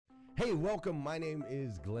Hey, welcome. My name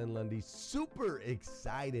is Glenn Lundy. Super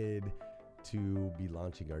excited to be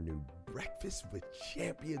launching our new Breakfast with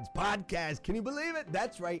Champions podcast. Can you believe it?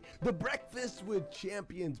 That's right. The Breakfast with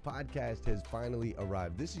Champions podcast has finally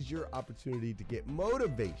arrived. This is your opportunity to get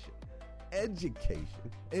motivation, education,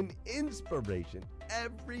 and inspiration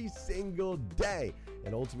every single day.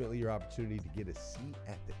 And ultimately, your opportunity to get a seat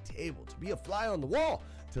at the table, to be a fly on the wall,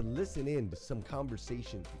 to listen in to some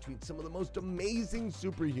conversations between some of the most amazing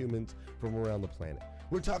superhumans from around the planet.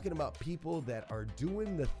 We're talking about people that are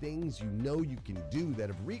doing the things you know you can do, that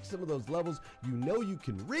have reached some of those levels you know you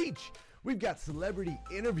can reach. We've got celebrity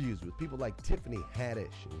interviews with people like Tiffany Haddish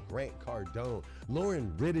and Grant Cardone,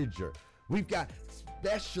 Lauren Rittiger. We've got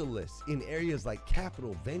specialists in areas like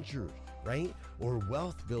capital ventures, right? Or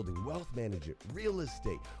wealth building, wealth management, real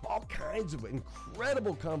estate, all kinds of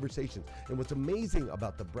incredible conversations. And what's amazing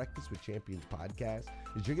about the Breakfast with Champions podcast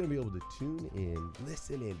is you're going to be able to tune in,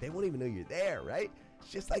 listen in. They won't even know you're there, right? It's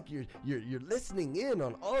just like you're listening in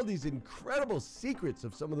on all these incredible secrets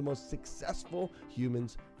of some of the most successful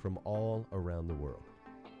humans from all around the world.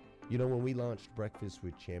 You know, when we launched Breakfast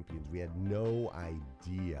with Champions, we had no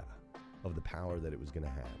idea of the power that it was going to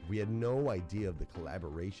have. We had no idea of the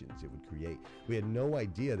collaborations it would create. We had no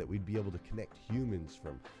idea that we'd be able to connect humans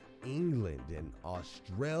from England and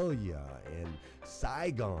Australia and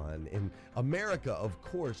Saigon and America, of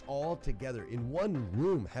course, all together in one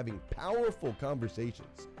room, having powerful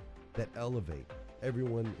conversations that elevate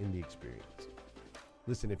everyone in the experience.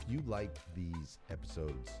 Listen, if you like these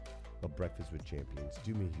episodes of Breakfast with Champions,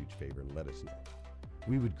 do me a huge favor and let us know.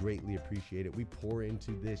 We would greatly appreciate it. We pour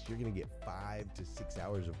into this. You're going to get 5 to 6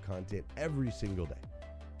 hours of content every single day,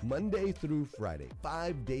 Monday through Friday,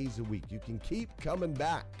 5 days a week. You can keep coming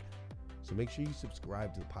back. So make sure you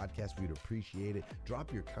subscribe to the podcast. We'd appreciate it.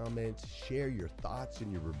 Drop your comments, share your thoughts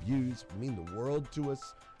and your reviews. It would mean the world to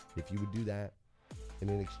us if you would do that. And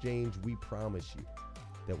in exchange, we promise you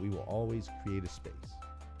that we will always create a space,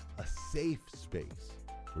 a safe space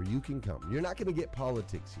where you can come. You're not going to get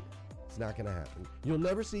politics here. It's not going to happen. You'll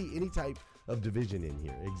never see any type of division in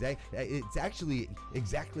here. It's actually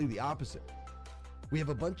exactly the opposite. We have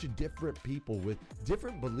a bunch of different people with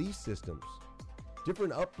different belief systems,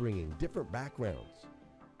 different upbringing, different backgrounds.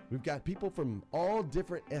 We've got people from all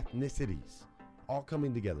different ethnicities all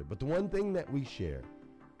coming together. But the one thing that we share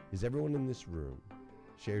is everyone in this room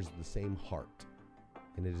shares the same heart.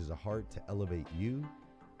 And it is a heart to elevate you,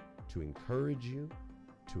 to encourage you,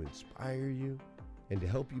 to inspire you, and to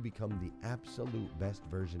help you become the absolute best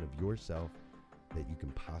version of yourself that you can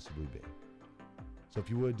possibly be. So if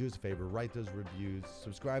you would, do us a favor, write those reviews,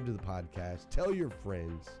 subscribe to the podcast, tell your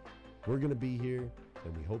friends. We're going to be here,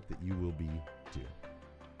 and we hope that you will be too.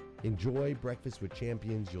 Enjoy Breakfast with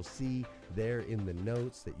Champions. You'll see there in the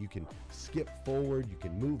notes that you can skip forward, you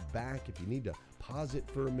can move back. If you need to pause it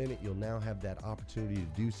for a minute, you'll now have that opportunity to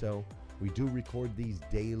do so. We do record these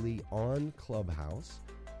daily on Clubhouse.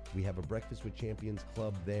 We have a Breakfast with Champions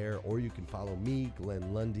club there, or you can follow me,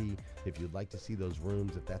 Glenn Lundy, if you'd like to see those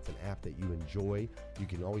rooms. If that's an app that you enjoy, you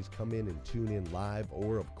can always come in and tune in live,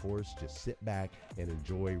 or of course, just sit back and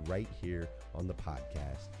enjoy right here on the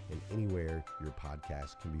podcast and anywhere your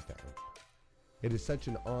podcast can be found. It is such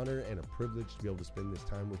an honor and a privilege to be able to spend this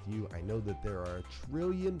time with you. I know that there are a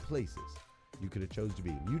trillion places you could have chose to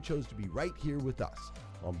be. You chose to be right here with us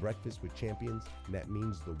on Breakfast with Champions, and that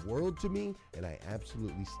means the world to me, and I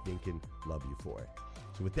absolutely stinking love you for it.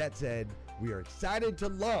 So with that said, we are excited to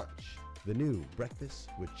launch the new Breakfast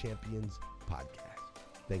with Champions podcast.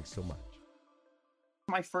 Thanks so much.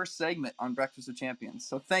 My first segment on Breakfast with Champions.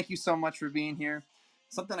 So thank you so much for being here.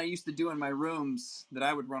 Something I used to do in my rooms that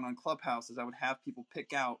I would run on Clubhouse is I would have people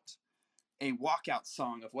pick out a walkout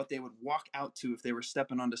song of what they would walk out to if they were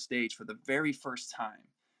stepping onto stage for the very first time.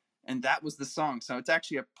 And that was the song. So it's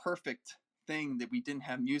actually a perfect thing that we didn't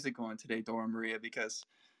have music on today, Dora Maria, because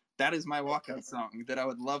that is my walkout song that I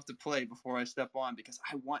would love to play before I step on, because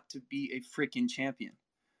I want to be a freaking champion.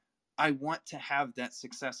 I want to have that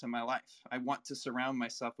success in my life. I want to surround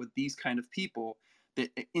myself with these kind of people that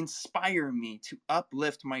inspire me to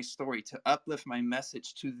uplift my story, to uplift my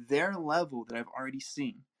message to their level that I've already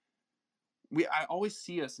seen. I always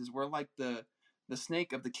see us as we're like the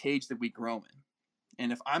snake of the cage that we grow in.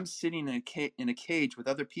 And if I'm sitting in a cage with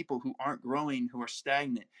other people who aren't growing, who are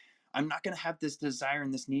stagnant, I'm not going to have this desire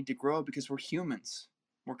and this need to grow, because we're humans.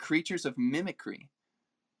 We're creatures of mimicry.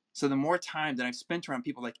 So the more time that I've spent around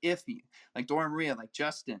people like Iffy, like Dora Maria, like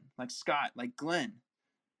Justin, like Scott, like Glenn,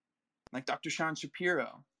 like Dr. Sean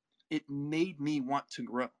Shapiro, it made me want to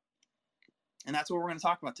grow. And that's what we're going to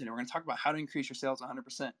talk about today. We're going to talk about how to increase your sales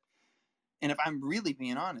 100%. And if I'm really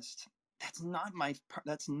being honest, that's not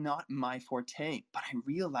my forte. But I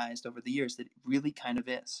realized over the years that it really kind of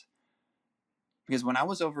is. Because when I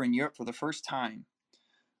was over in Europe for the first time,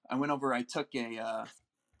 I went over. I took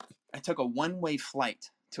a one-way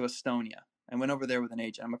flight to Estonia. I went over there with an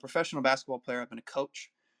agent. I'm a professional basketball player. I've been a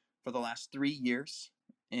coach for the last 3 years,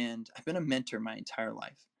 and I've been a mentor my entire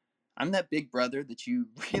life. I'm that big brother that you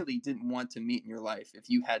really didn't want to meet in your life if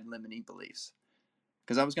you had limiting beliefs.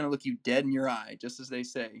 Because I was going to look you dead in your eye, just as they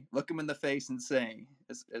say, look them in the face and say,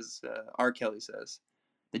 as R. Kelly says,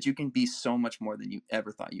 that you can be so much more than you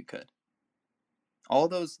ever thought you could. All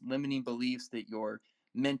those limiting beliefs that your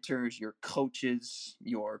mentors, your coaches,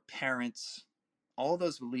 your parents, all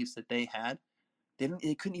those beliefs that they had,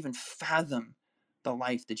 they couldn't even fathom the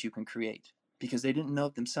life that you can create because they didn't know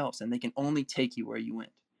it themselves, and they can only take you where you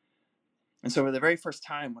went. And so for the very first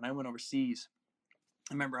time when I went overseas,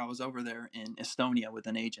 I remember I was over there in Estonia with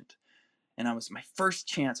an agent, and I was my first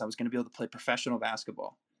chance I was going to be able to play professional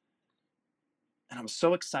basketball. And I was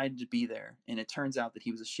so excited to be there, and it turns out that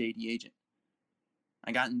he was a shady agent.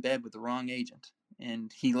 I got in bed with the wrong agent,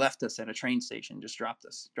 and he left us at a train station, just dropped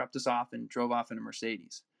us off, and drove off in a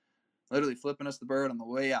Mercedes, literally flipping us the bird on the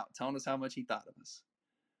way out, telling us how much he thought of us.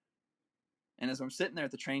 And as I'm sitting there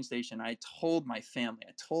at the train station, I told my family,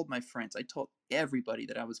 I told my friends, I told everybody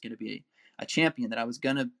that I was going to be a champion, that I was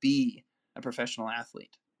going to be a professional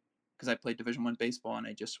athlete, because I played Division I baseball and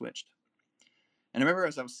I just switched. And I remember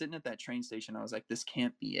as I was sitting at that train station, I was like, this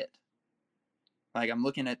can't be it. Like, I'm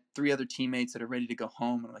looking at 3 other teammates that are ready to go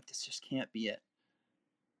home, and I'm like, this just can't be it.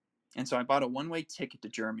 And so I bought a one-way ticket to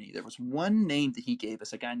Germany. There was one name that he gave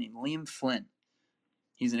us, a guy named Liam Flynn.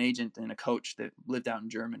 He's an agent and a coach that lived out in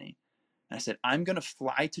Germany. And I said, I'm going to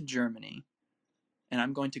fly to Germany, and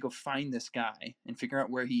I'm going to go find this guy and figure out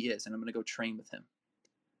where he is, and I'm going to go train with him.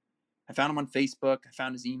 I found him on Facebook. I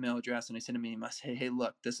found his email address, and I sent him an email. I said, hey,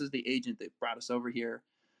 look, this is the agent that brought us over here.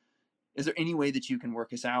 Is there any way that you can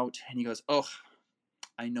work us out? And he goes, oh,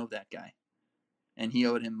 I know that guy. And he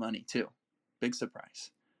owed him money too. Big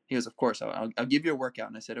surprise. He goes, of course, I'll give you a workout.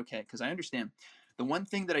 And I said, okay, because I understand. The one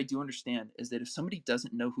thing that I do understand is that if somebody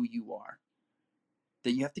doesn't know who you are,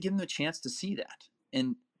 that you have to give them a chance to see that.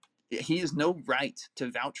 And he has no right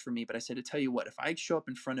to vouch for me. But I said, to tell you what, if I show up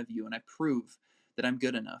in front of you and I prove that I'm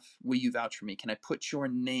good enough, will you vouch for me? Can I put your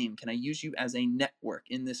name? Can I use you as a network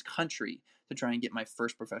in this country to try and get my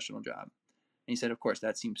first professional job? And he said, of course,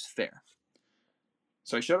 that seems fair.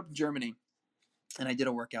 So I showed up in Germany, and I did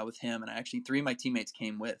a workout with him, and 3 of my teammates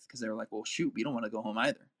came with, because they were like, well, shoot, we don't want to go home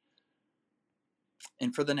either.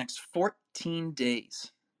 And for the next 14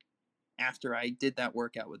 days after I did that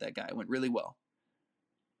workout with that guy, it went really well.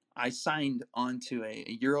 I signed onto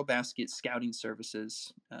a Eurobasket scouting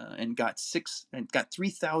services and got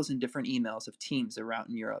 3,000 different emails of teams that were out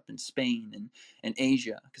in Europe and Spain and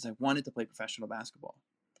Asia, because I wanted to play professional basketball.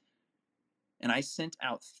 And I sent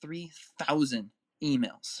out 3,000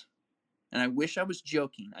 emails. And I wish I was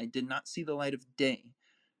joking. I did not see the light of day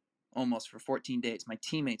almost for 14 days. My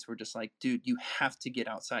teammates were just like, dude, you have to get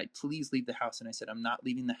outside. Please leave the house. And I said, I'm not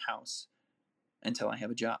leaving the house until I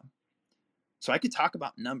have a job. So I could talk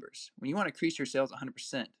about numbers. When you want to increase your sales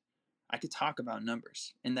 100%, I could talk about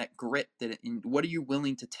numbers and that grit. What are you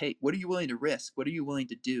willing to take? What are you willing to risk? What are you willing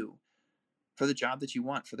to do for the job that you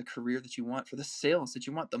want, for the career that you want, for the sales that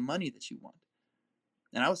you want, the money that you want?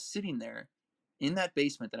 And I was sitting there in that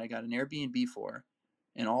basement that I got an Airbnb for,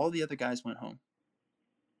 and all the other guys went home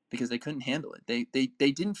because they couldn't handle it. They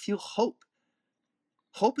didn't feel hope.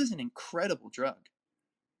 Hope is an incredible drug.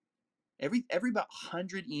 Every about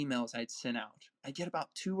 100 emails I'd sent out, I'd get about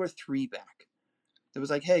 2 or 3 back. It was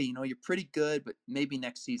like, hey, you're pretty good, but maybe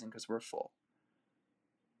next season because we're full.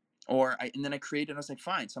 And then I was like,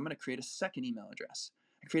 fine, so I'm going to create a second email address.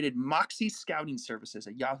 I created Moxie Scouting Services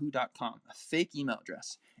at yahoo.com, a fake email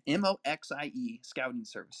address. MOXIE Scouting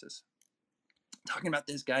Services. Talking about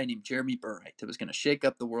this guy named Jeremy Burright that was going to shake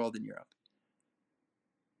up the world in Europe.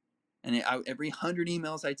 And every 100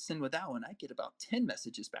 emails I'd send with that one, I'd get about 10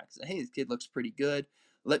 messages back. Say, hey, this kid looks pretty good.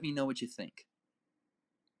 Let me know what you think.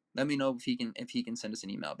 Let me know if he can send us an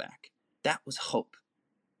email back. That was hope.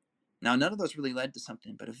 Now, none of those really led to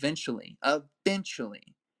something, but eventually, I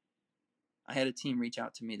had a team reach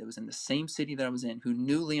out to me that was in the same city that I was in, who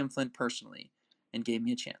knew Liam Flynn personally, and gave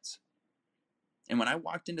me a chance. And when I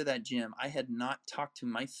walked into that gym, I had not talked to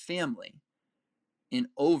my family in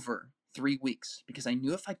over 3 weeks, because I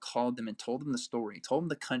knew if I called them and told them the story, told them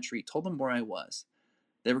the country, told them where I was,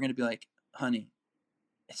 they were going to be like, honey,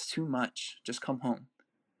 it's too much. Just come home.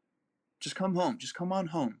 Just come home. Just come on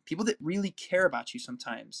home. People that really care about you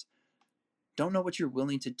sometimes don't know what you're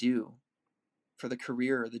willing to do for the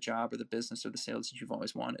career or the job or the business or the sales that you've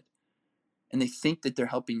always wanted. and they think that they're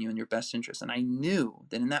helping you in your best interest. And I knew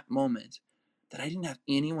that in that moment that I didn't have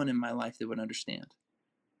anyone in my life that would understand.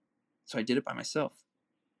 So I did it by myself.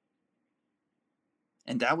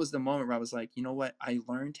 And that was the moment where I was like, you know what? I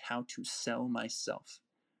learned how to sell myself.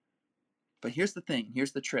 But here's the thing.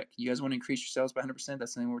 Here's the trick. You guys want to increase your sales by 100%?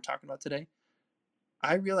 That's something we're talking about today.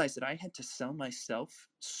 I realized that I had to sell myself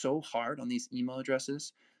so hard on these email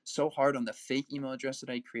addresses, so hard on the fake email address that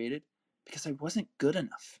I created, because I wasn't good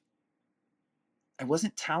enough. I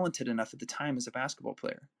wasn't talented enough at the time as a basketball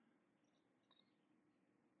player.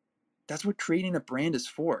 That's what creating a brand is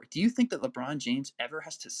for. Do you think that LeBron James ever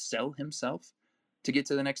has to sell himself to get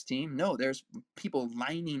to the next team? No, there's people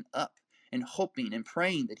lining up and hoping and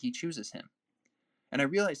praying that he chooses him. And I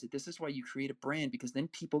realized that this is why you create a brand, because then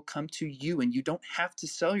people come to you and you don't have to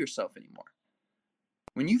sell yourself anymore.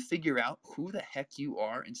 When you figure out who the heck you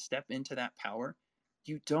are and step into that power,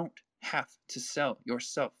 you don't have to sell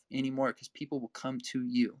yourself anymore, because people will come to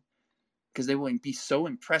you because they will be so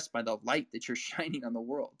impressed by the light that you're shining on the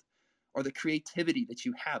world or the creativity that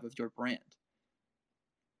you have of your brand.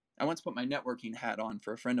 I once put my networking hat on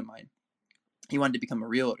for a friend of mine. He wanted to become a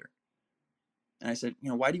realtor. And I said,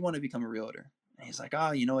 why do you want to become a realtor? And he's like,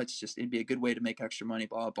 it'd be a good way to make extra money,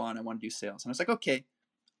 blah, blah, blah, and I want to do sales. And I was like, okay,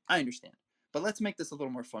 I understand. But let's make this a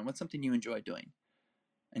little more fun. What's something you enjoy doing?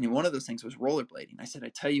 And one of those things was rollerblading. I said, I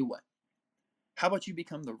tell you what, how about you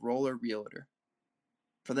become the roller realtor?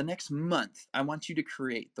 For the next month, I want you to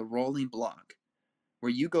create the rolling blog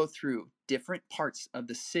where you go through different parts of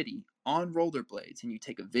the city on rollerblades, and you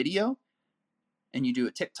take a video and you do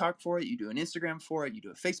a TikTok for it, you do an Instagram for it, you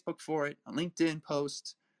do a Facebook for it, a LinkedIn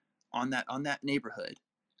post on that neighborhood.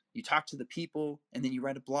 You talk to the people, and then you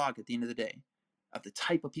write a blog at the end of the day of the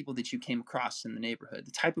type of people that you came across in the neighborhood,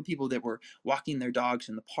 the type of people that were walking their dogs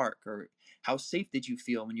in the park, or how safe did you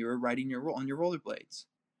feel when you were riding on your rollerblades.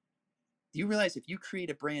 Do you realize if you create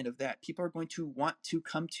a brand of that, people are going to want to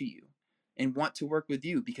come to you and want to work with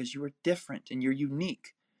you because you are different and you're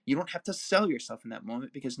unique. You don't have to sell yourself in that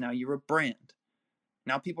moment because now you're a brand.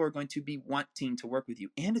 Now people are going to be wanting to work with you,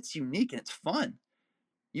 and it's unique and it's fun.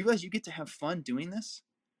 You realize you get to have fun doing this?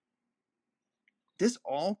 This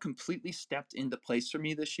all completely stepped into place for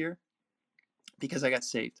me this year because I got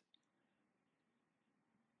saved.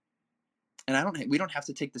 And we don't have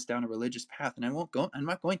to take this down a religious path, and I'm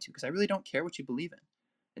not going to, because I really don't care what you believe in.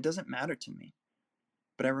 It doesn't matter to me.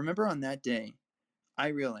 But I remember on that day, I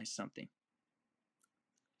realized something.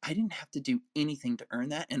 I didn't have to do anything to earn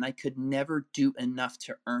that, and I could never do enough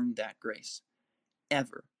to earn that grace.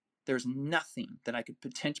 Ever. There's nothing that I could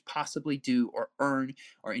possibly do or earn,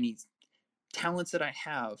 or any talents that I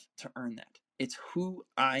have to earn that. It's who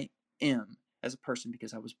I am as a person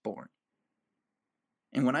because I was born.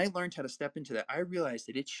 And when I learned how to step into that, I realized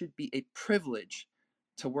that it should be a privilege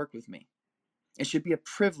to work with me. It should be a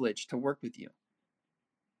privilege to work with you.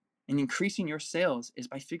 And increasing your sales is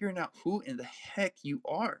by figuring out who in the heck you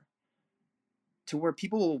are, to where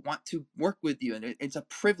people will want to work with you. And it's a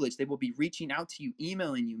privilege. They will be reaching out to you,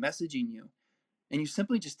 emailing you, messaging you. And you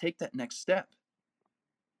simply just take that next step.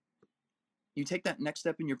 You take that next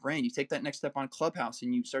step in your brain. You take that next step on Clubhouse,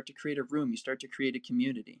 and you start to create a room. You start to create a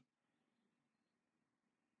community.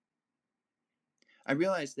 I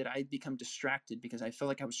realized that I'd become distracted because I felt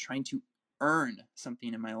like I was trying to earn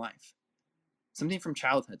something in my life. Something from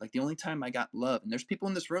childhood. Like the only time I got love, and there's people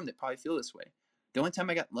in this room that probably feel this way. The only time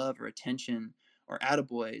I got love or attention or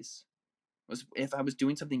attaboys was if I was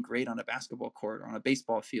doing something great on a basketball court or on a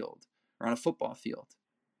baseball field or on a football field.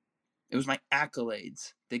 It was my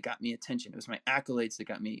accolades that got me attention. It was my accolades that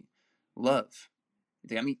got me love.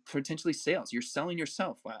 They got me potentially sales. You're selling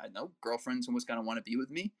yourself. Well, no girlfriends was going to want to be with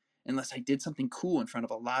me unless I did something cool in front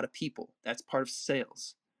of a lot of people. That's part of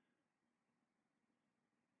sales.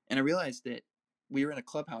 And I realized that we were in a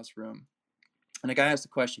Clubhouse room, and a guy asked a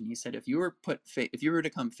question. He said, if you were to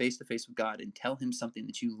come face to face with God and tell him something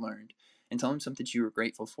that you learned, and tell him something that you were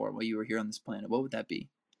grateful for while you were here on this planet, what would that be?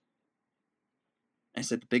 I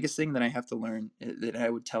said, the biggest thing that I have to learn, that I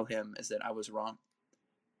would tell him, is that I was wrong.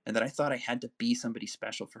 And that I thought I had to be somebody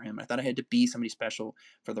special for him. I thought I had to be somebody special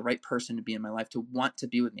for the right person to be in my life, to want to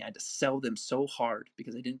be with me. I had to sell them so hard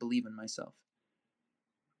because I didn't believe in myself.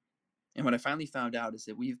 And what I finally found out is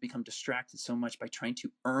that we've become distracted so much by trying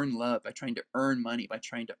to earn love, by trying to earn money, by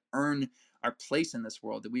trying to earn our place in this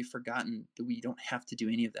world, that we've forgotten that we don't have to do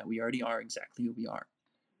any of that. We already are exactly who we are.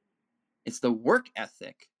 It's the work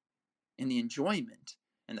ethic and the enjoyment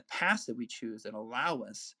and the paths that we choose that allow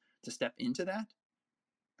us to step into that.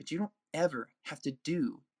 But you don't ever have to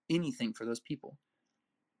do anything for those people.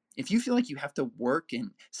 If you feel like you have to work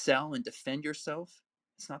and sell and defend yourself,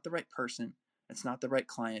 it's not the right person. it's not the right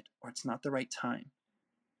client, or it's not the right time.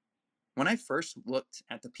 When I first looked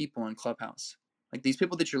at the people in Clubhouse, like these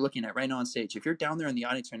people that you're looking at right now on stage, if you're down there in the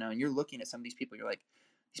audience right now and you're looking at some of these people, you're like,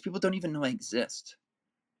 these people don't even know I exist.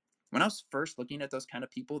 When I was first looking at those kind of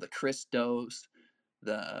people, the Chris Does,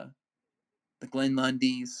 the Glenn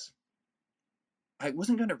Lundys, I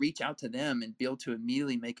wasn't going to reach out to them and be able to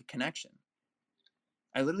immediately make a connection.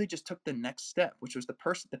 I literally just took the next step, which was the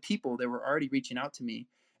people that were already reaching out to me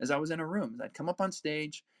as I was in a room. I'd come up on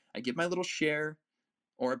stage, I'd give my little share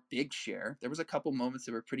or a big share. There was a couple moments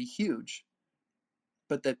that were pretty huge,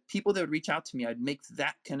 but the people that would reach out to me, I'd make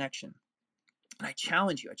that connection. And I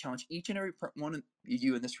challenge each and every one of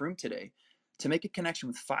you in this room today to make a connection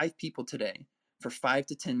with 5 people today for 5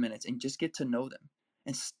 to 10 minutes and just get to know them.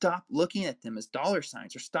 And stop looking at them as dollar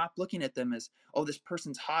signs, or stop looking at them as, oh, this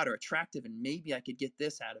person's hot or attractive and maybe I could get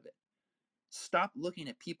this out of it. Stop looking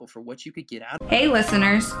at people for what you could get out of it. Hey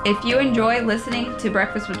listeners, if you enjoy listening to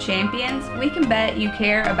Breakfast with Champions, we can bet you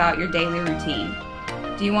care about your daily routine.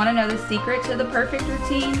 Do you want to know the secret to the perfect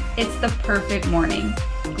routine? It's the perfect morning.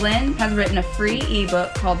 Glenn has written a free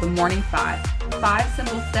ebook called The Morning 5, 5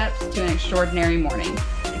 simple steps to an extraordinary morning.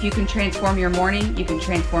 If you can transform your morning, you can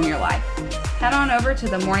transform your life. Head on over to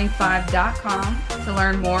themorning5.com to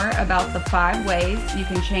learn more about the 5 ways you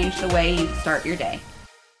can change the way you start your day.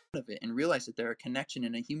 Of it and realize that they're a connection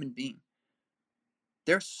in a human being.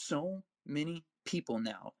 There's so many people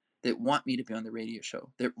now that want me to be on the radio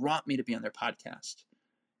show, that want me to be on their podcast.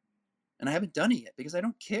 And I haven't done it yet because I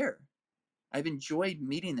don't care. I've enjoyed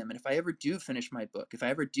meeting them. And if I ever do finish my book, if I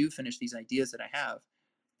ever do finish these ideas that I have,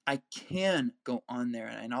 I can go on there,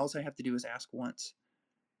 and all I have to do is ask once,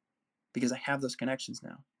 because I have those connections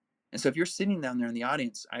now. And so if you're sitting down there in the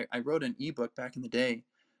audience, I wrote an ebook back in the day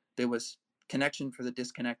that was Connection for the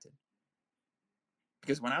Disconnected.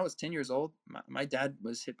 Because when I was 10 years old, my dad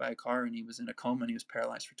was hit by a car and he was in a coma and he was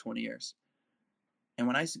paralyzed for 20 years. And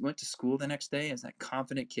when I went to school the next day as that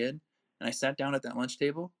confident kid, and I sat down at that lunch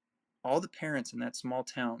table, all the parents in that small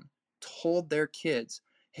town told their kids,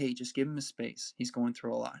 hey, just give him a space. He's going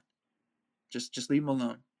through a lot. Just leave him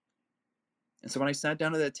alone. And so when I sat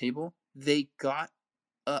down at that table, they got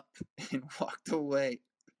up and walked away.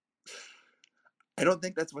 I don't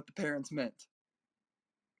think that's what the parents meant.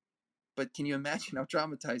 But can you imagine how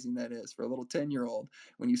traumatizing that is for a little 10-year-old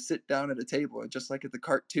when you sit down at a table, and just like at the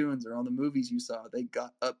cartoons or all the movies you saw, they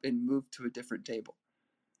got up and moved to a different table.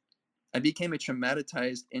 I became a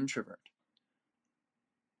traumatized introvert.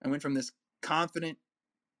 I went from this confident,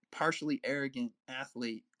 partially arrogant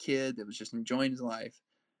athlete kid that was just enjoying his life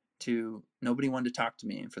to nobody wanted to talk to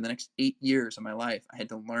me. And for the next 8 years of my life, I had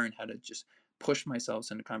to learn how to just push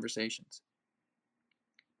myself into conversations.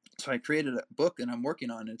 So I created a book that I'm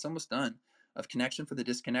working on, and it's almost done, of Connection for the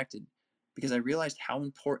Disconnected, because I realized how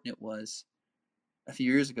important it was a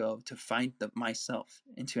few years ago to find myself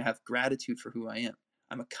and to have gratitude for who I am.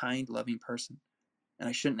 I'm a kind, loving person, and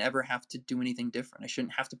I shouldn't ever have to do anything different. I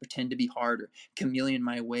shouldn't have to pretend to be hard or chameleon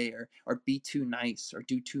my way or be too nice or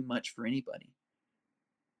do too much for anybody.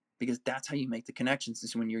 Because that's how you make the connections,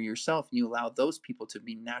 is when you're yourself and you allow those people to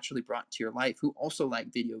be naturally brought to your life who also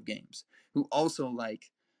like video games, who also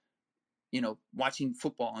like, watching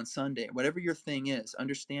football on Sunday. Whatever your thing is,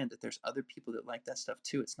 understand that there's other people that like that stuff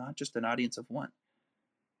too. It's not just an audience of one.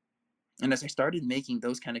 And as I started making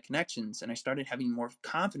those kind of connections and I started having more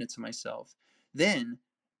confidence in myself, then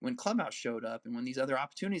when Clubhouse showed up and when these other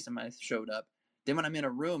opportunities in my life showed up, then when I'm in a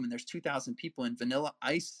room and there's 2,000 people and Vanilla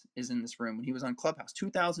Ice is in this room when he was on Clubhouse,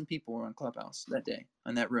 2,000 people were on Clubhouse that day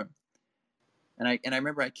in that room. And I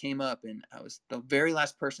remember I came up and I was the very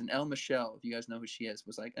last person. Elle Michelle, if you guys know who she is,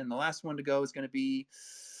 was like, and the last one to go is going to be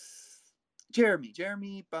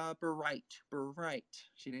Jeremy Bright.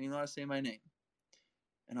 She didn't even know how to say my name.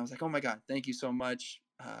 And I was like, oh my God, thank you so much.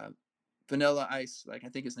 Vanilla Ice, like I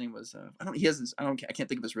think his name was, I can't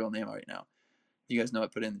think of his real name right now. If you guys know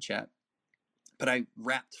it, put it in the chat. But I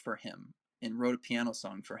rapped for him and wrote a piano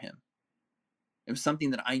song for him. It was something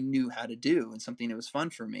that I knew how to do and something that was fun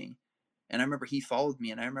for me. And I remember he followed me,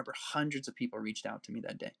 and I remember hundreds of people reached out to me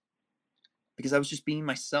that day because I was just being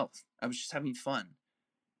myself. I was just having fun.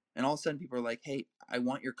 And all of a sudden people were like, hey, I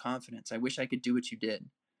want your confidence. I wish I could do what you did.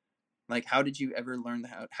 Like, how did you ever learn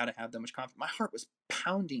how to have that much confidence? My heart was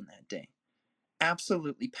pounding that day,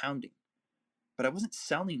 absolutely pounding. But I wasn't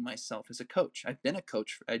selling myself as a coach. I'd been a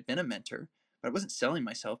coach, I'd been a mentor, but I wasn't selling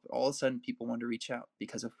myself. But all of a sudden people wanted to reach out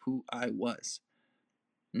because of who I was,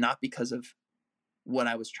 not because of what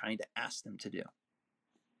I was trying to ask them to do.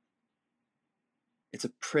 It's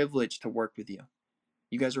a privilege to work with you.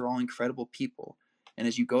 You guys are all incredible people. And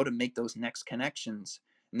as you go to make those next connections,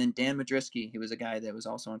 And then Dan Madrisky, he was a guy that was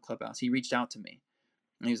also on Clubhouse. He reached out to me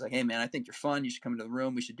and he was like, hey man, I think you're fun. You should come into the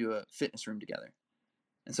room. We should do a fitness room together.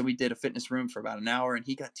 And so we did a fitness room for about an hour, and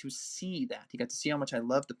he got to see that. He got to see how much I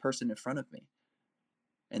loved the person in front of me.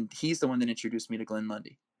 And he's the one that introduced me to Glenn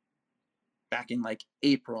Lundy back in like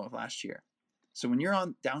April of last year. So when you're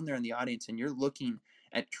down there in the audience and you're looking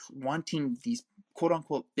at wanting these quote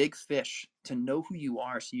unquote big fish to know who you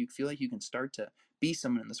are, so you feel like you can start to be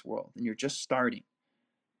someone in this world, and you're just starting,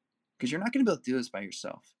 because you're not going to be able to do this by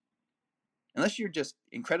yourself unless you're just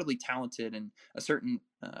incredibly talented in a certain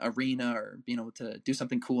arena, or being able to do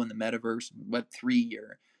something cool in the metaverse, Web3,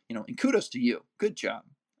 or and kudos to you, good job,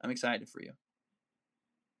 I'm excited for you.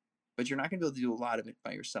 But you're not going to be able to do a lot of it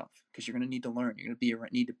by yourself, because you're going to need to learn. You're going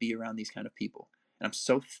to need to be around these kind of people. And I'm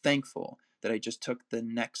so thankful that I just took the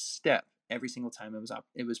next step every single time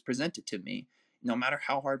it was presented to me. No matter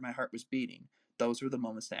how hard my heart was beating, those were the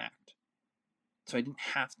moments to act. So I didn't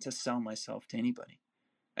have to sell myself to anybody.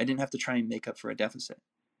 I didn't have to try and make up for a deficit,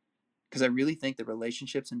 because I really think that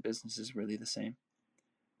relationships and business is really the same,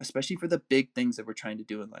 especially for the big things that we're trying to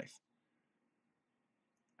do in life.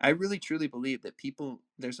 I really truly believe that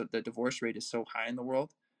the divorce rate is so high in the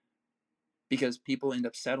world because people end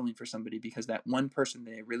up settling for somebody because that one person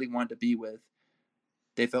they really wanted to be with,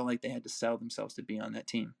 they felt like they had to sell themselves to be on that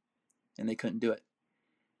team, and they couldn't do it.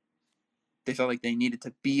 They felt like they needed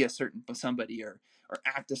to be a certain somebody or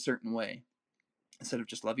act a certain way instead of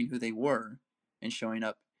just loving who they were and showing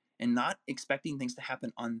up and not expecting things to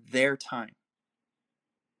happen on their time.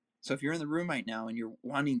 So if you're in the room right now and you're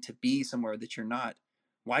wanting to be somewhere that you're not,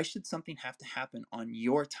 why should something have to happen on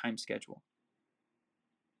your time schedule?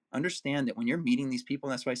 Understand that when you're meeting these people,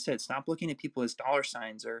 and that's why I said, stop looking at people as dollar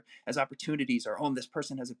signs or as opportunities, or, oh, this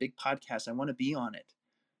person has a big podcast, I want to be on it.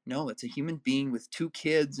 No, it's a human being with 2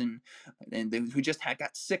 kids and who just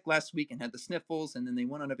got sick last week and had the sniffles, and then they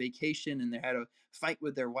went on a vacation and they had a fight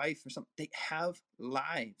with their wife or something. They have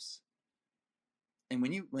lives. And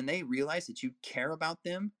when they realize that you care about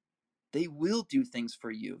them, they will do things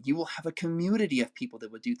for you. You will have a community of people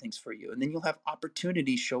that will do things for you. And then you'll have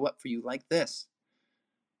opportunities show up for you like this.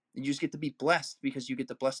 And you just get to be blessed because you get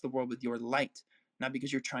to bless the world with your light, not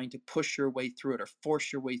because you're trying to push your way through it or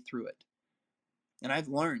force your way through it. And I've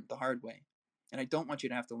learned the hard way. And I don't want you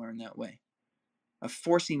to have to learn that way of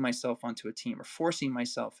forcing myself onto a team or forcing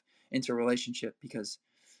myself into a relationship because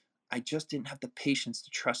I just didn't have the patience to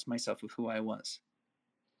trust myself with who I was.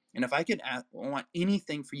 And if I could want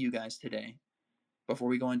anything for you guys today, before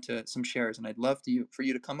we go into some shares, and I'd love for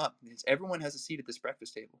you to come up, because everyone has a seat at this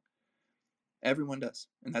breakfast table. Everyone does.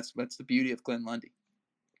 And that's the beauty of Glenn Lundy.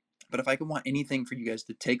 But if I could want anything for you guys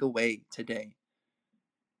to take away today,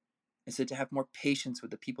 it's to have more patience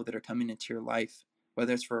with the people that are coming into your life,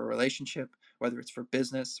 whether it's for a relationship, whether it's for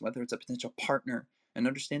business, whether it's a potential partner, and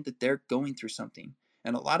understand that they're going through something.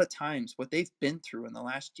 And a lot of times what they've been through in the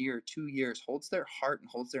last year or 2 years holds their heart and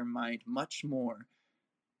holds their mind much more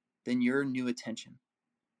than your new attention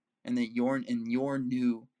and that your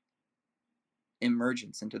new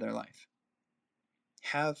emergence into their life.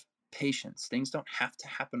 Have patience. Things don't have to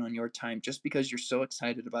happen on your time just because you're so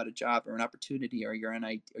excited about a job or an opportunity or your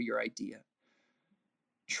idea.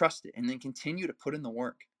 Trust it and then continue to put in the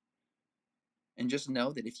work. And just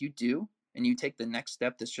know that if you do and you take the next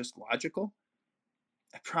step that's just logical,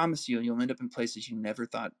 I promise you'll end up in places you never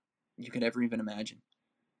thought you could ever even imagine.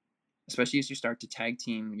 Especially as you start to tag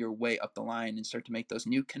team your way up the line and start to make those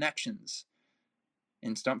new connections.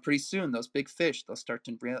 And pretty soon, those big fish, they'll start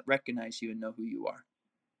to recognize you and know who you are.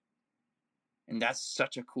 And that's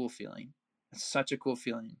such a cool feeling. It's such a cool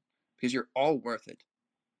feeling because you're all worth it.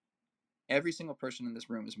 Every single person in this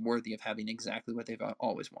room is worthy of having exactly what they've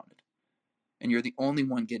always wanted. And you're the only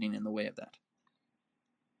one getting in the way of that.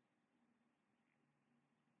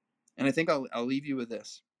 And I think I'll leave you with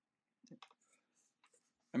this.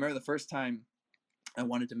 I remember the first time I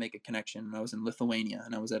wanted to make a connection, and I was in Lithuania,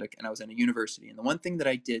 and I was in a university. And the one thing that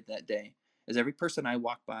I did that day is every person I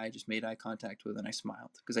walked by, I just made eye contact with, and I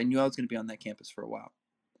smiled because I knew I was going to be on that campus for a while.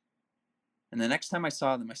 And the next time I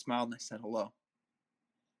saw them, I smiled and I said hello.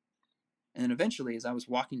 And then eventually, as I was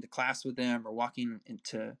walking to class with them or walking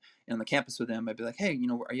on the campus with them, I'd be like, "Hey,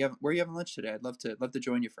 where are you having lunch today? I'd love to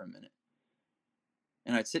join you for a minute."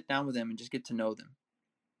 And I'd sit down with them and just get to know them.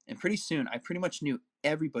 And pretty soon, I pretty much knew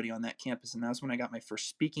everybody on that campus. And that was when I got my first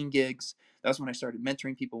speaking gigs. That was when I started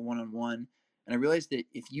mentoring people one-on-one. And I realized that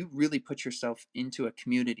if you really put yourself into a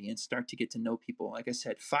community and start to get to know people, like I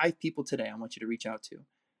said, 5 people today I want you to reach out to.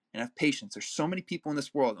 And have patience. There's so many people in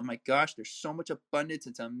this world. Oh my gosh, there's so much abundance.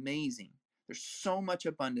 It's amazing. There's so much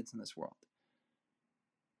abundance in this world.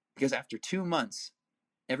 Because after 2 months,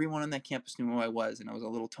 everyone on that campus knew who I was, and I was a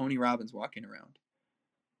little Tony Robbins walking around.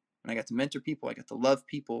 And I got to mentor people, I got to love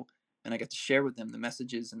people, and I got to share with them the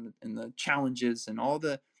messages and the challenges and all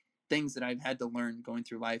the things that I've had to learn going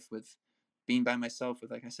through life with being by myself,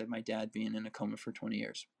 with, like I said, my dad being in a coma for 20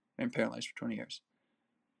 years and paralyzed for 20 years,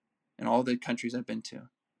 and all the countries I've been to.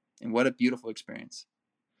 And what a beautiful experience.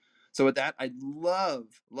 So with that, I'd love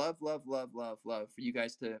for you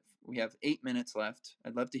guys to, we have 8 minutes left.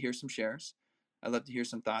 I'd love to hear some shares. I'd love to hear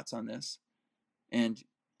some thoughts on this. And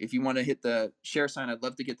if you want to hit the share sign, I'd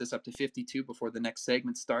love to get this up to 52 before the next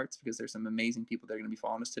segment starts, because there's some amazing people that are going to be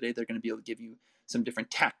following us today. They're going to be able to give you some different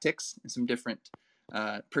tactics and some different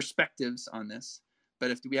perspectives on this.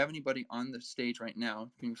 But do we have anybody on the stage right now?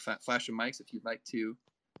 You can flash your mics if you'd like to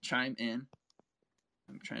chime in.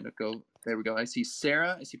 I'm trying to go. There we go. I see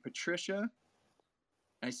Sarah. I see Patricia.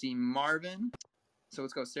 I see Marvin. So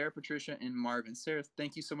let's go. Sarah, Patricia, and Marvin. Sarah,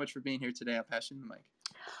 thank you so much for being here today. I'll pass you the mic.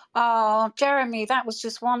 Oh, Jeremy, that was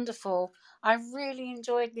just wonderful. I really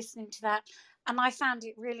enjoyed listening to that, and I found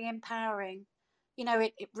it really empowering. You know,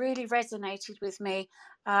 it really resonated with me.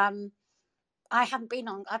 I've been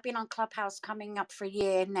on Clubhouse coming up for a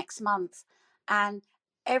year next month, and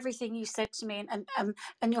everything you said to me,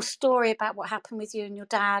 and your story about what happened with you and your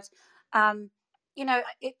dad, you know,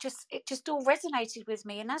 it just all resonated with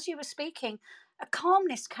me. And as you were speaking, a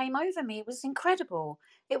calmness came over me. It was incredible.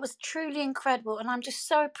 It was truly incredible, and I'm just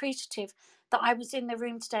so appreciative that I was in the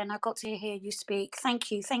room today and I got to hear you speak.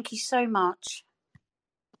 Thank you so much.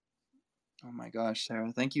 Oh my gosh,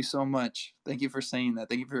 Sarah, thank you so much. Thank you for saying that.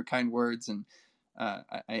 Thank you for your kind words. And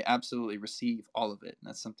I absolutely receive all of it. And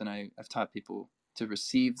that's something I've taught people, to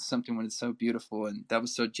receive something when it's so beautiful. And that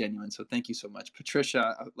was so genuine. So thank you so much.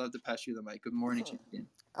 Patricia, I'd love to pass you the mic. Good morning, champion.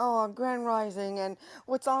 Oh, Grand Rising. And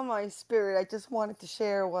what's on my spirit, I just wanted to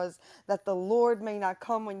share, was that the Lord may not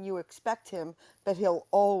come when you expect him, but he'll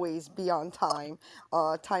always be on time.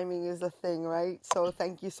 Timing is a thing, right? So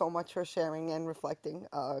thank you so much for sharing and reflecting.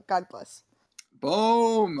 God bless.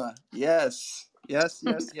 Boom. Yes.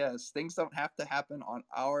 Things don't have to happen on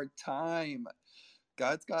our time.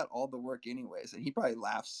 God's got all the work anyways. And he probably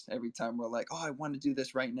laughs every time we're like, oh, I want to do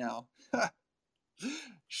this right now.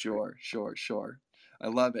 Sure. I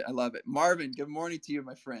love it. Marvin, good morning to you,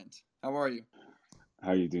 my friend. How are you?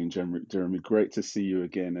 How are you doing, Jeremy? Great to see you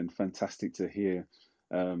again, and fantastic to hear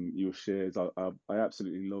your shares. I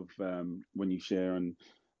absolutely love when you share, and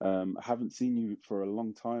I haven't seen you for a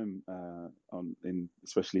long time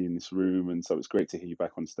especially in this room, and so it's great to hear you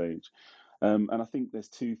back on stage. And I think there's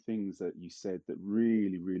two things that you said that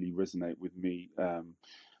really, really resonate with me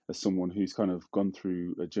as someone who's kind of gone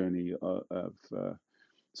through a journey of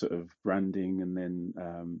sort of branding, and then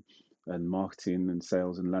and marketing and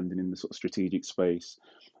sales, and landing in the sort of strategic space.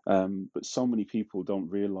 But so many people don't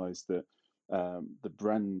realize that the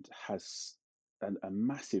brand has a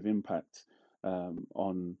massive impact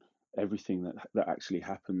on everything that actually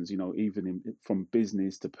happens. You know, even from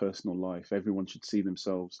business to personal life, everyone should see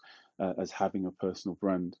themselves as having a personal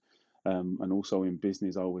brand. And also in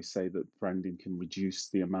business, I always say that branding can reduce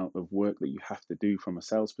the amount of work that you have to do from a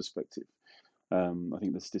sales perspective. I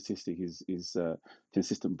think the statistic is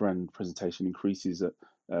consistent brand presentation increases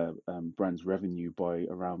brands' revenue by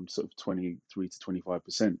around sort of 23 to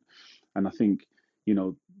 25%. And I think, you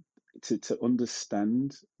know, to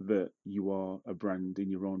understand that you are a brand in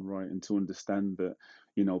your own right, and to understand that,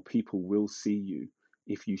 you know, people will see you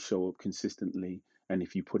if you show up consistently and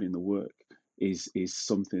if you put in the work, is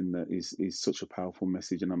something that is such a powerful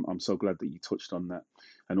message. And I'm so glad that you touched on that,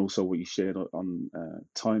 and also what you shared on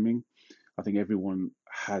timing. I think everyone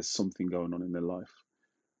has something going on in their life.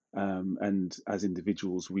 And as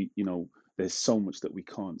individuals, there's so much that we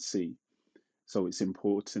can't see. So it's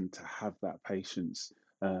important to have that patience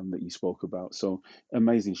that you spoke about. So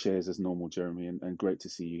amazing shares as normal, Jeremy, and great to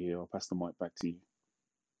see you here. I'll pass the mic back to you.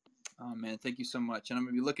 Oh, man, thank you so much. And I'm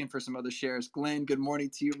going to be looking for some other shares. Glenn, good morning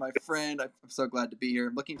to you, my friend. I'm so glad to be here.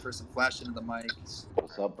 I'm looking for some flashing of the mics.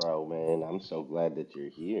 What's up, bro, man? I'm so glad that you're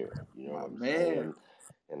here. You know My what I'm man. saying?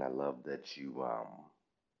 And I love that you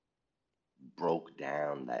broke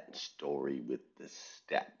down that story with the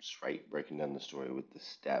steps, right? Breaking down the story with the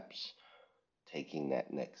steps, taking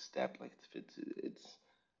that next step. Like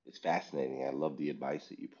it's fascinating. I love the advice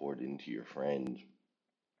that you poured into your friend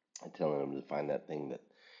and telling him to find that thing that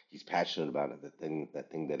he's passionate about, it, that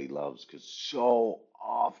thing that he loves. Because so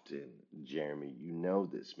often, Jeremy, you know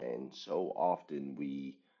this, man. So often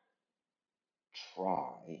we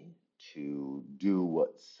try to do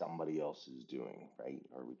what somebody else is doing, right?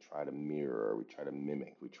 Or we try to mirror, or we try to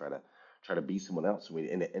mimic, we try to be someone else,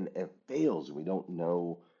 and it fails, and we don't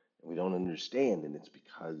know, and we don't understand, and it's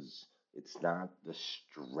because It's not the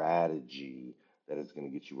strategy that is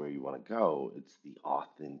going to get you where you want to go. It's the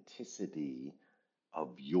authenticity of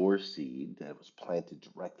your seed that was planted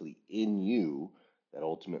directly in you that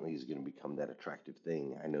ultimately is going to become that attractive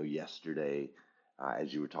thing. I know yesterday,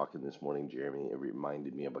 as you were talking this morning, Jeremy, it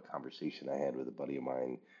reminded me of a conversation I had with a buddy of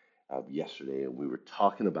mine yesterday, and we were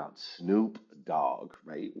talking about Snoop Dogg,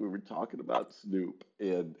 right? We were talking about Snoop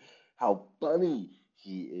and how funny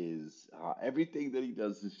he is. Everything that he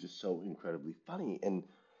does is just so incredibly funny, and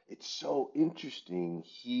it's so interesting.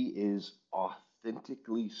 He is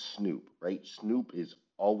authentically Snoop, right? Snoop is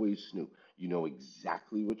always Snoop. You know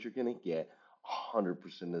exactly what you're going to get 100%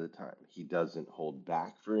 of the time. He doesn't hold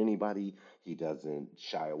back for anybody. He doesn't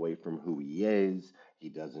shy away from who he is. He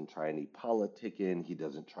doesn't try any politicking. He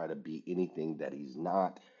doesn't try to be anything that he's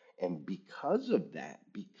not. And because of that,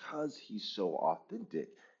 because he's so authentic,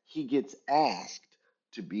 he gets asked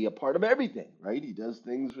to be a part of everything, right? He does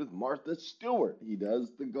things with Martha Stewart. He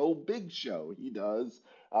does the Go Big Show. He does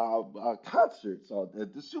concerts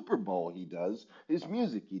at the Super Bowl. He does his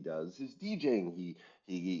music. He does his DJing.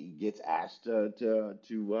 He gets asked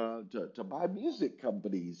to buy music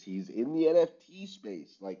companies. He's in the NFT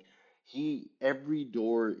space. Like every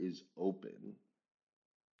door is open.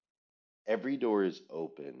 Every door is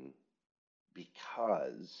open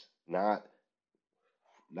because not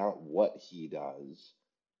what he does,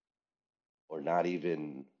 or not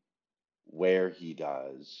even where he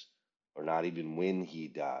does, or not even when he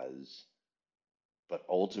does, but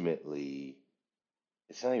ultimately,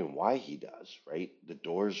 it's not even why he does, right? The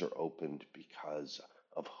doors are opened because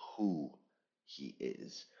of who he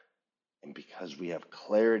is. And because we have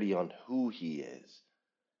clarity on who he is,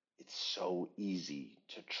 it's so easy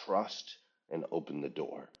to trust and open the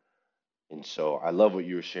door. And so I love what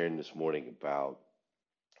you were sharing this morning about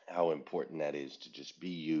how important that is to just be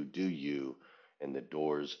you, do you, and the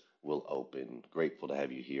doors will open. Grateful to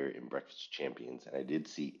have you here in Breakfast with Champions. And I did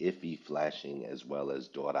see Iffy flashing as well as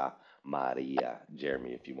Dora Maria.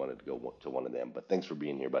 Jeremy, if you wanted to go to one of them. But thanks for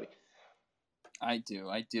being here, buddy. I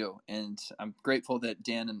do. And I'm grateful that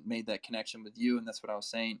Dan made that connection with you, and that's what I was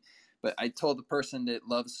saying. But I told the person that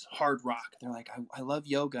loves hard rock, they're like, I love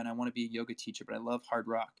yoga and I want to be a yoga teacher, but I love hard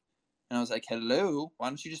rock. And I was like, hello, why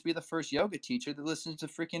don't you just be the first yoga teacher that listens to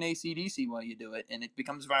freaking AC/DC while you do it? And it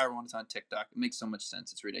becomes viral when it's on TikTok. It makes so much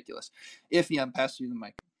sense. It's ridiculous. Iffy, I'm passing you the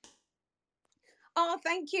mic. Oh,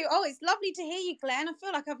 thank you. Oh, it's lovely to hear you, Glenn. I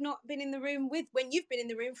feel like I've not been in the room when you've been in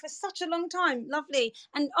the room for such a long time. Lovely.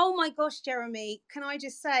 And oh my gosh, Jeremy, can I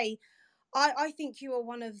just say, I think you are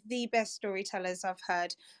one of the best storytellers I've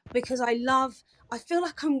heard, because I feel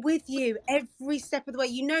like I'm with you every step of the way.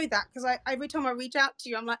 You know that, because every time I reach out to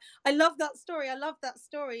you, I'm like, I love that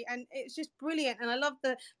story. And it's just brilliant. And I love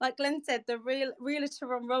like Glenn said, the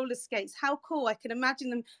realtor on roller skates. How cool. I can imagine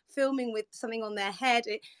them filming with something on their head.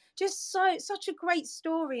 Just such a great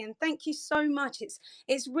story, and thank you so much.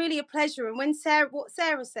 It's really a pleasure. And when what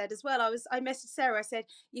Sarah said as well, I messaged Sarah. I said,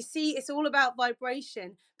 you see, it's all about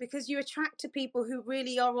vibration, because you attract to people who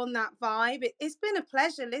really are on that vibe. It's been a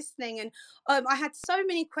pleasure listening, and I had so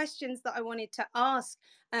many questions that I wanted to ask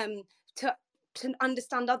to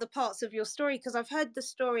understand other parts of your story, because I've heard the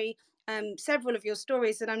story. Several of your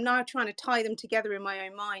stories, and I'm now trying to tie them together in my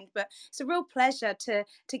own mind. But it's a real pleasure to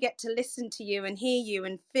get to listen to you and hear you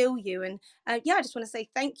and feel you. And I just want to say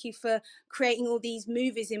thank you for creating all these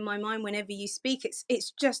movies in my mind whenever you speak.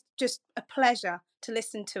 It's just a pleasure to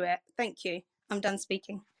listen to it. Thank you. I'm done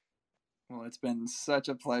speaking. Well, it's been such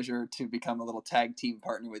a pleasure to become a little tag team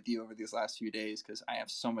partner with you over these last few days, because I have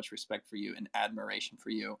so much respect for you and admiration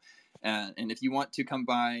for you. And if you want to come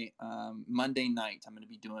by Monday night, I'm going to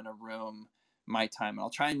be doing a room my time. And I'll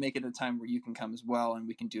try and make it a time where you can come as well, and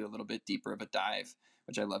we can do a little bit deeper of a dive,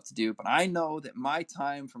 which I love to do. But I know that my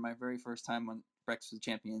time for my very first time on Breakfast with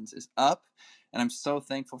Champions is up. And I'm so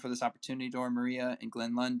thankful for this opportunity, Dora Maria and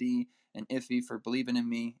Glenn Lundy and Iffy, for believing in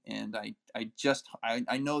me. And I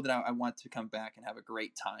know that I want to come back and have a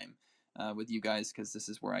great time with you guys, because this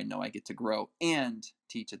is where I know I get to grow and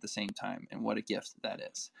teach at the same time. And what a gift that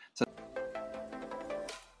is. So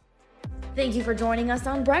thank you for joining us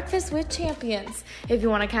on Breakfast with Champions. If you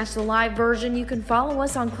want to catch the live version, you can follow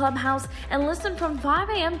us on Clubhouse and listen from 5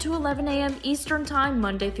 a.m. to 11 a.m. Eastern Time,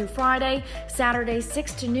 Monday through Friday, Saturdays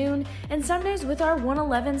 6 to noon, and Sundays with our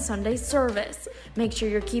 1:11 Sunday service. Make sure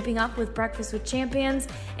you're keeping up with Breakfast with Champions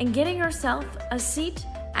and getting yourself a seat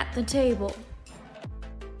at the table.